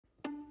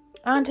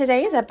On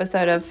today's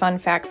episode of Fun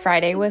Fact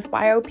Friday with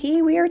YOP,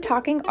 we are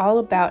talking all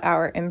about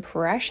our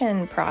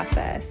impression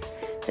process.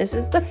 This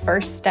is the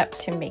first step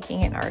to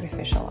making an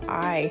artificial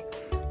eye.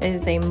 It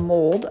is a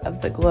mold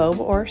of the globe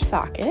or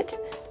socket,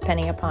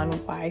 depending upon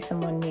why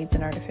someone needs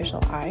an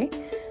artificial eye.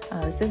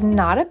 This is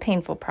not a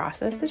painful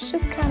process. It's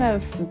just kind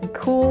of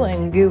cool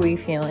and gooey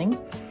feeling.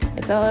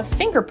 It's a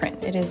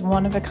fingerprint. It is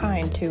one of a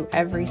kind to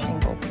every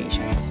single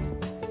patient.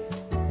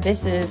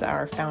 This is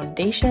our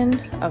foundation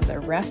of the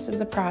rest of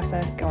the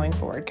process going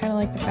forward, kind of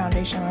like the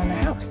foundation on a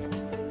house.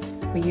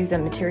 We use a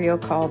material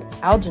called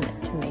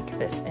alginate to make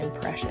this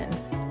impression.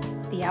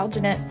 The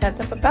alginate sets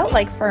up about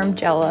like firm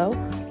jello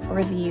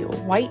or the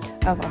white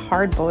of a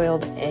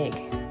hard-boiled egg.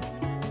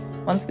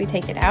 Once we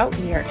take it out,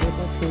 we are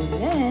able to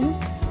then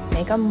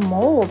make a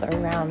mold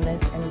around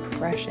this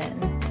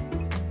impression.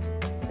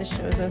 This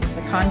shows us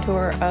the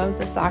contour of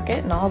the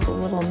socket and all the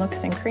little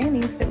nooks and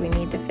crannies that we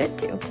need to fit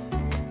to.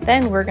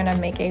 Then we're going to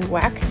make a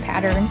wax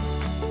pattern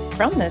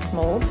from this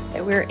mold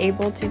that we're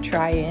able to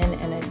try in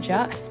and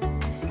adjust.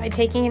 By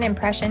taking an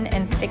impression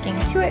and sticking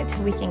to it,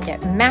 we can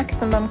get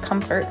maximum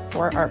comfort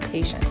for our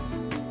patients.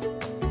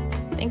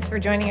 Thanks for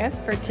joining us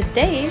for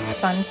today's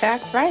Fun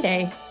Fact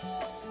Friday.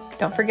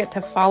 Don't forget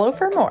to follow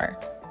for more.